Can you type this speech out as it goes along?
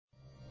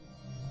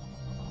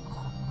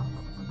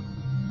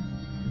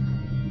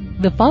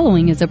The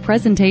following is a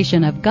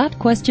presentation of Got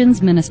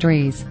Questions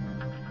Ministries.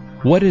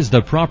 What is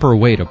the proper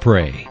way to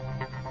pray?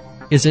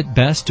 Is it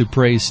best to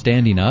pray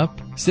standing up,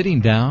 sitting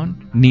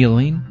down,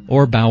 kneeling,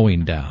 or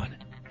bowing down?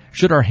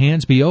 Should our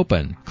hands be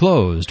open,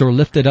 closed, or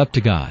lifted up to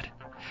God?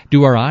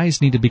 Do our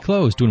eyes need to be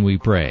closed when we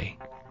pray?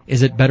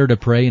 Is it better to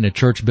pray in a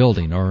church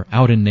building or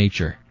out in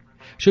nature?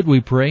 Should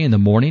we pray in the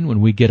morning when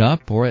we get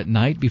up or at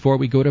night before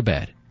we go to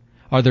bed?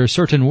 Are there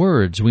certain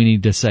words we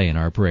need to say in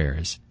our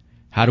prayers?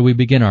 How do we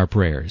begin our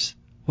prayers?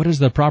 What is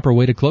the proper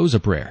way to close a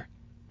prayer?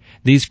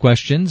 These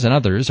questions and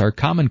others are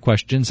common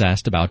questions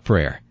asked about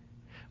prayer.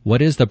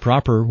 What is the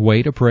proper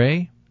way to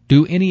pray?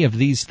 Do any of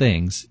these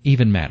things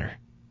even matter?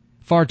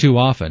 Far too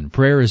often,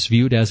 prayer is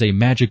viewed as a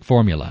magic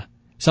formula.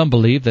 Some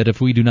believe that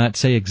if we do not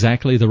say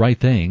exactly the right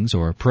things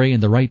or pray in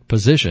the right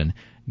position,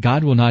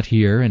 God will not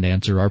hear and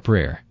answer our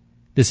prayer.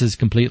 This is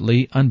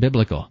completely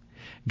unbiblical.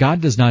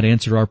 God does not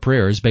answer our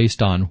prayers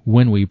based on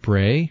when we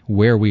pray,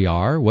 where we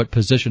are, what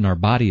position our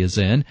body is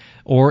in,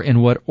 or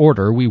in what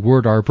order we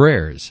word our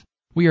prayers.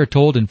 We are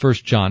told in 1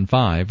 John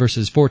 5,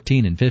 verses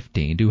 14 and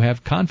 15, to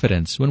have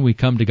confidence when we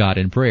come to God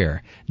in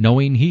prayer,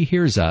 knowing He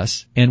hears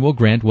us and will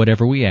grant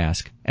whatever we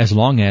ask, as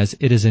long as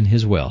it is in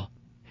His will.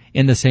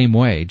 In the same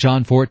way,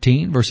 John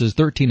 14, verses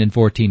 13 and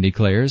 14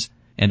 declares,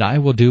 "And I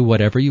will do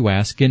whatever you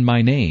ask in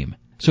my name,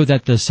 so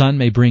that the Son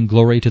may bring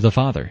glory to the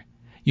Father.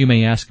 You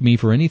may ask me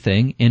for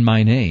anything in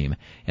my name,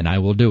 and I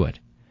will do it."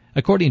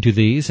 According to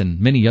these and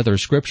many other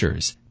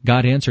scriptures,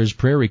 God answers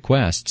prayer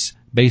requests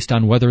based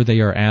on whether they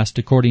are asked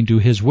according to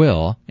His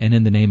will and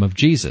in the name of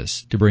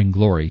Jesus to bring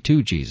glory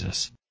to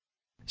Jesus.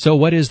 So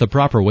what is the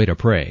proper way to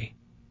pray?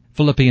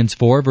 Philippians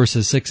 4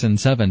 verses 6 and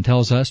 7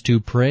 tells us to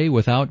pray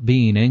without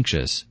being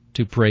anxious,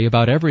 to pray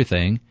about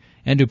everything,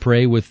 and to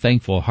pray with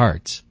thankful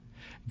hearts.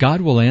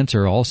 God will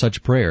answer all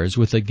such prayers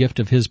with the gift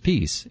of His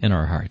peace in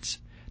our hearts.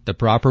 The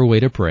proper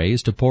way to pray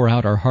is to pour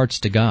out our hearts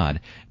to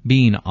God,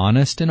 being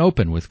honest and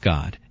open with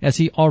God, as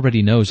He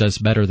already knows us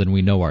better than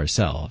we know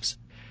ourselves.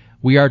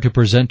 We are to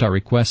present our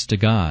requests to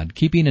God,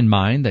 keeping in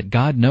mind that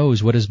God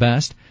knows what is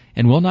best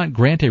and will not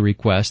grant a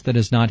request that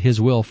is not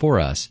His will for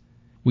us.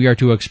 We are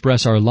to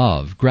express our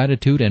love,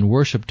 gratitude, and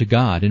worship to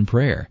God in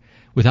prayer,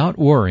 without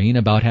worrying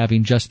about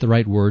having just the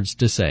right words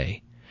to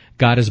say.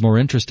 God is more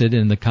interested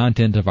in the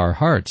content of our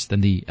hearts than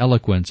the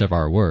eloquence of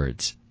our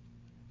words.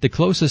 The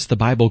closest the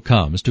Bible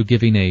comes to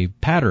giving a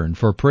pattern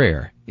for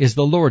prayer is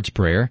the Lord's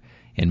Prayer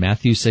in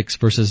Matthew 6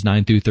 verses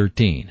 9 through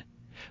 13.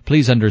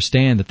 Please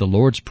understand that the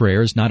Lord's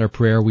Prayer is not a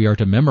prayer we are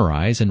to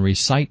memorize and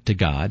recite to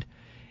God.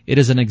 It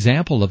is an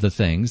example of the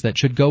things that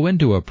should go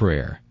into a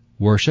prayer: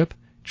 worship,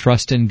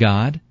 trust in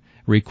God,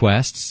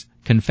 requests,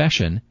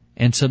 confession,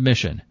 and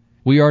submission.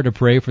 We are to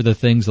pray for the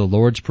things the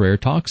Lord's Prayer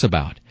talks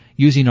about,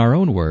 using our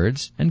own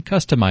words and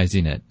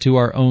customizing it to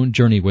our own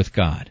journey with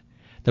God.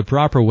 The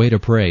proper way to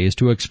pray is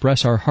to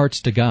express our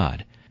hearts to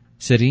God,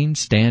 sitting,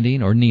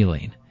 standing, or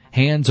kneeling,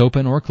 hands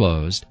open or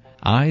closed,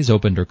 eyes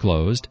opened or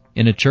closed,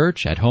 in a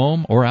church, at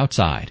home, or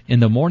outside,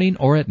 in the morning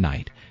or at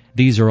night.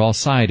 These are all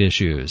side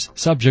issues,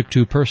 subject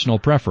to personal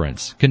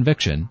preference,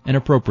 conviction, and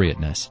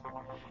appropriateness.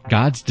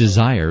 God's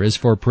desire is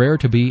for prayer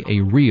to be a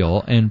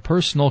real and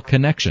personal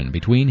connection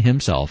between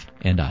Himself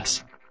and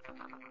us.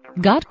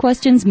 Got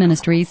Questions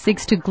Ministries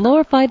seeks to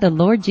glorify the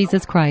Lord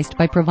Jesus Christ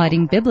by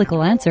providing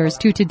biblical answers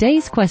to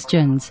today's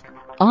questions.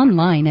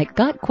 Online at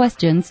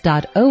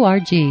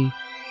GotQuestions.org.